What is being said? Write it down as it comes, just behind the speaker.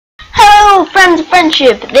friends of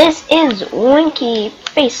friendship. This is Winky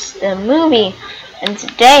Face the movie, and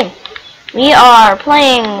today we are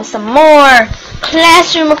playing some more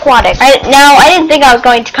Classroom Aquatic. I didn't think I was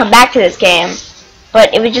going to come back to this game,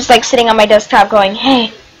 but it was just like sitting on my desktop going,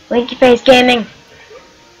 "Hey, Winky Face Gaming,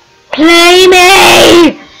 play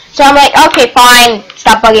me!" So I'm like, okay, fine,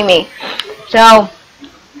 stop bugging me. So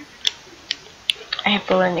I have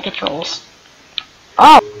to learn the controls.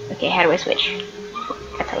 Oh, okay, how do I switch?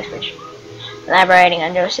 That's how I switch. Elaborating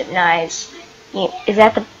on Joseph Nyes. Is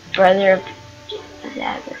that the brother of...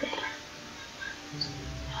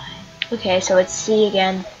 Okay, so it's C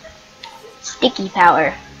again. Sticky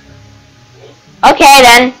power. Okay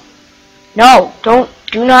then. No, do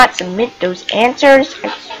not submit those answers.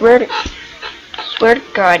 I swear to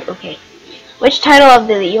God. Okay. Which title of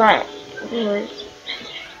the you want?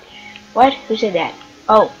 What? Who said that?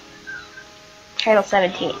 Oh. Title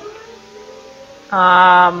 17.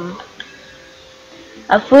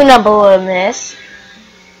 A funambulist.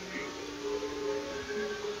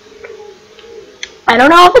 I don't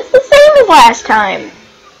know if it's the same as last time.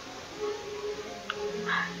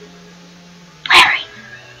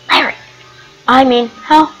 Larry. I mean,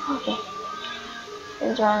 how? Okay.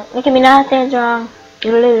 Things wrong. Look at me now. Things wrong.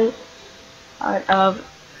 Doodaloo. Art of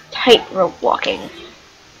tightrope walking.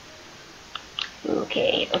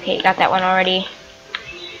 Okay, got that one already.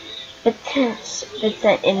 In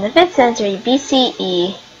the 5th century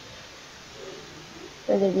BCE,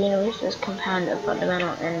 where the universe was compounded of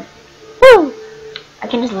fundamental and woo! I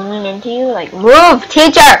can just lean into you, like, move,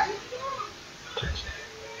 teacher!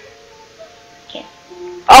 Okay.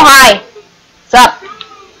 Oh, hi! What's up?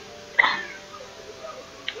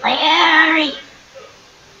 Larry!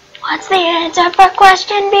 What's the answer for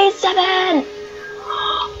question B7?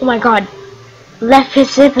 Oh my God.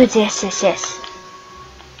 Lephisipodis.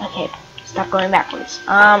 Okay, stop going backwards.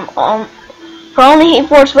 For only he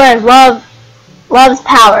forswears love's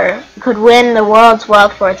power could win the world's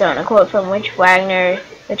wealth for its own. A quote from which of Wagner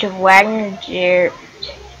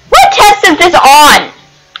What test is this on?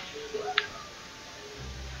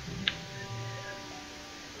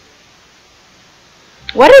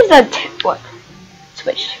 What is the what?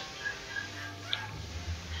 Switch.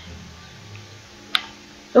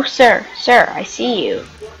 Oh, sir, I see you.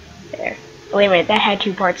 There. Oh, wait a minute, that had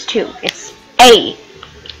 2 parts too. It's A.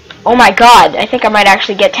 Oh my God, I think I might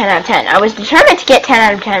actually get 10 out of 10. I was determined to get 10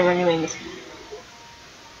 out of 10 when doing this.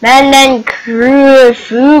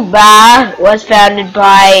 Mandenkurufuba was founded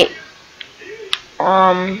by,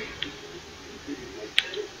 No,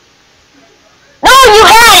 you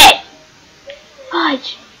had it!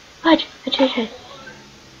 Fudge. Is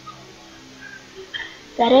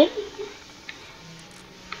that it?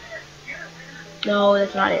 No,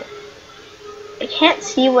 that's not it. I can't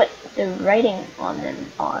see what the writing on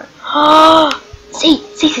them are. C.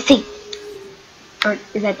 Or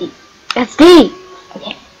is that D? That's D!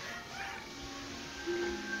 Okay.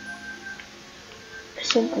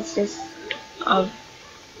 Synthesis of...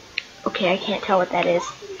 Okay, I can't tell what that is.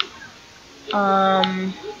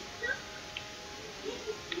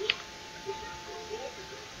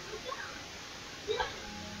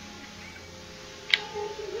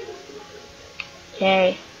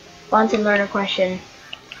 Okay. Bunsen burner question.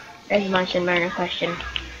 There's a Bunsen burner question.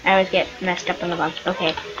 I always get messed up on the Bunsen.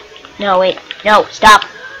 Okay. No, wait. No, stop.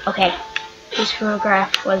 Okay. This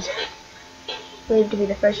photograph was believed to be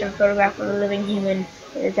the first ever photograph of a living human.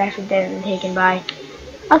 It is actually dead and taken by...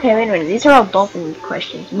 Okay, wait a minute. These are all Dolphin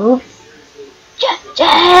questions. Move.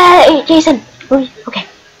 Jason! Move. Okay.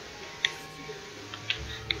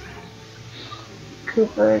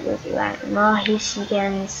 Cooper was Latin.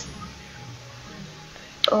 Mohicans.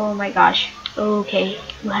 Oh my gosh. Okay,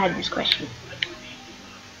 who had this question?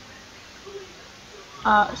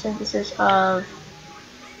 Synthesis of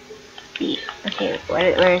B. Okay,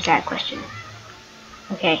 where is that question?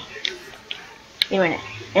 Okay. Wait a minute.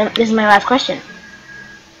 And this is my last question.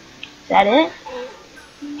 Is that it?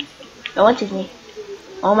 No one sees me.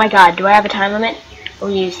 Oh my God, do I have a time limit? Oh,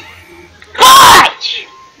 use. Fudge!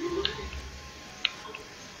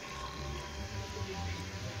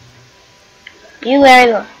 You,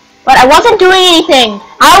 Larry. But I wasn't doing anything.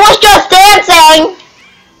 I was just dancing. You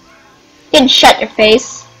didn't shut your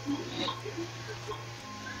face.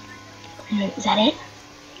 Is that it?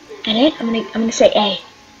 Is that it? I'm gonna say A.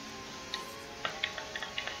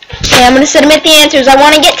 Okay, I'm gonna submit the answers. I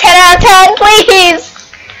want to get 10 out of 10, please.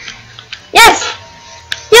 Yes.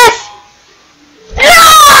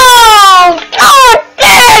 No! Oh,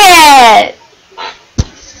 dang it!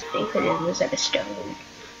 They put in Rosetta Stone.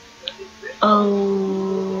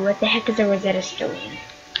 Oh, what the heck is a Rosetta Stone?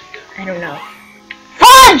 I don't know.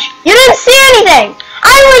 Fudge! You didn't see anything.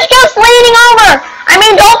 I was just leaning over. I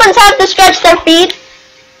mean, dolphins have to stretch their feet.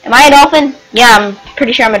 Am I a dolphin? Yeah, I'm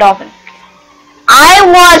pretty sure I'm a dolphin. I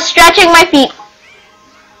was stretching my feet.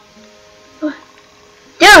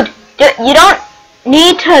 Dude, you don't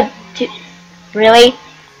need to really?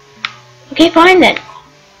 Okay, fine then.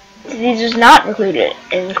 These is not included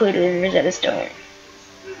in Rosetta Stone.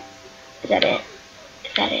 Is that it?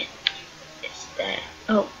 Is that it? Is that?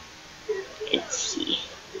 Oh, it's C.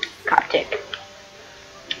 Coptic.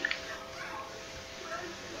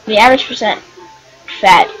 The average percent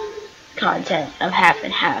fat content of half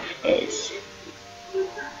and half is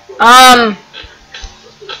I'm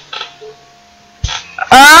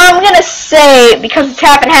gonna say, because it's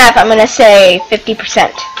half and half, I'm gonna say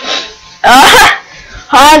 50%.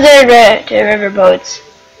 Hazard to river boats,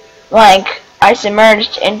 like are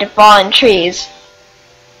submerged into fallen trees,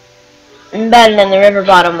 embedded in the river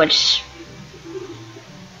bottom, which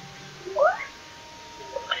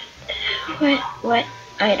what?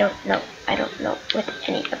 I don't know what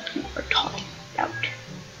any of you are talking about.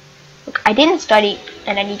 Look, I didn't study,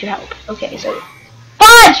 and I need your help. Okay, so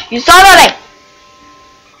Fudge! You saw nothing!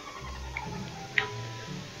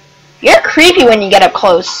 You're creepy when you get up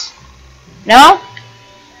close. No?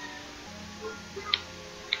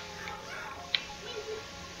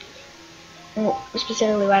 Oh,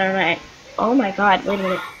 specifically, why don't I? Oh my god, wait a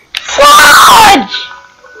minute. Fudge!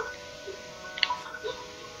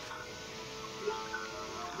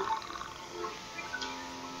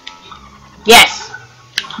 Yes.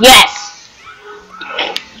 Yes.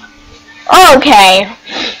 Okay.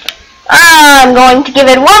 I'm going to give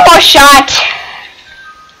it one more shot.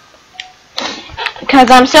 Because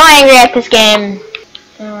I'm so angry at this game.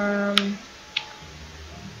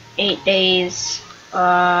 8 days.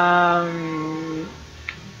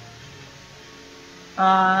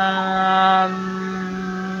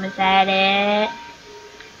 Is that it?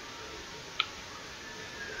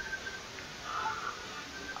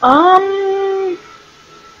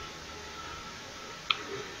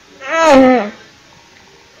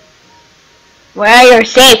 Wear your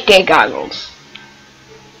safety goggles.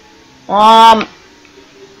 I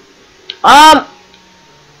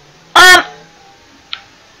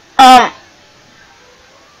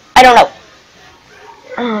don't know.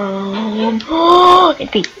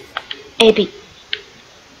 AP.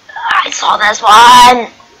 I saw this one.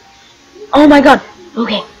 Oh my god.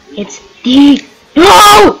 Okay, it's D.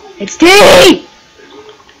 No! It's D!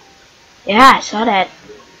 Yeah, I saw that.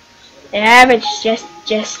 The average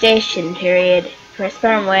gestation period for a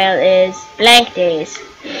sperm whale is blank days.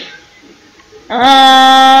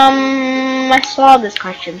 I saw this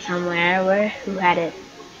question somewhere. Who had it?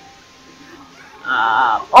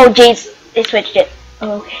 Oh jeez, they switched it.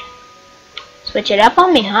 Oh, okay. Switch it up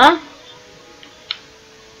on me, huh?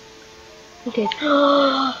 Okay.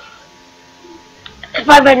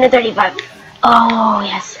 535. Oh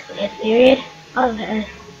yes, fifth period. Okay.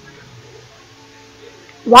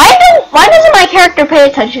 Why doesn't my character pay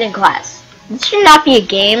attention in class? This should not be a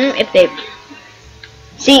game if they...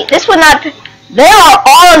 See, this would not... They are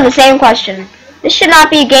all in the same question. This should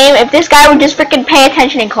not be a game if this guy would just freaking pay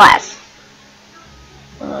attention in class.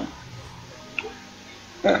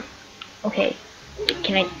 Okay.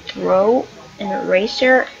 Can I throw an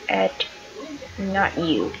eraser at... Not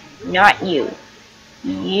you. Not you.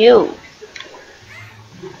 You.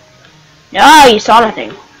 No, you saw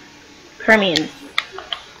nothing. Permian.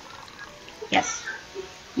 Yes.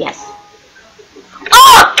 Yes.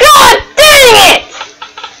 Oh, god dang it!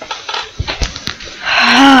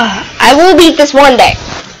 I will beat this one day.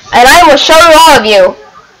 And I will show all of you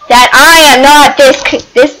that I am not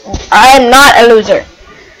I am not a loser.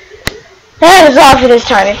 That is all for this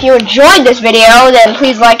time. If you enjoyed this video, then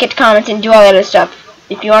please like it, comment, and do all that other stuff.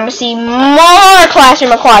 If you want to see more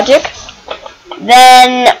Classroom Aquatic,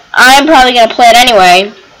 then I'm probably going to play it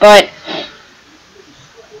anyway, but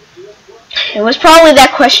it was probably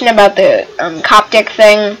that question about the Coptic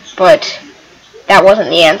thing, but that wasn't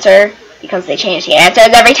the answer, because they change the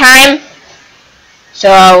answers every time.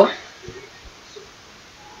 So,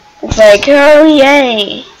 it's like, oh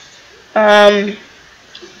yay.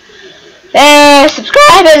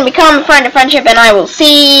 Subscribe and become a friend of friendship, and I will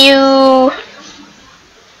see you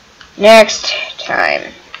next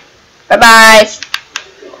time. Bye-bye.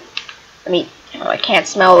 I can't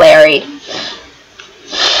smell Larry.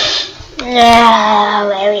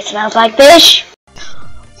 Larry smells like fish.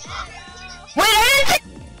 Wait,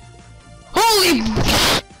 holy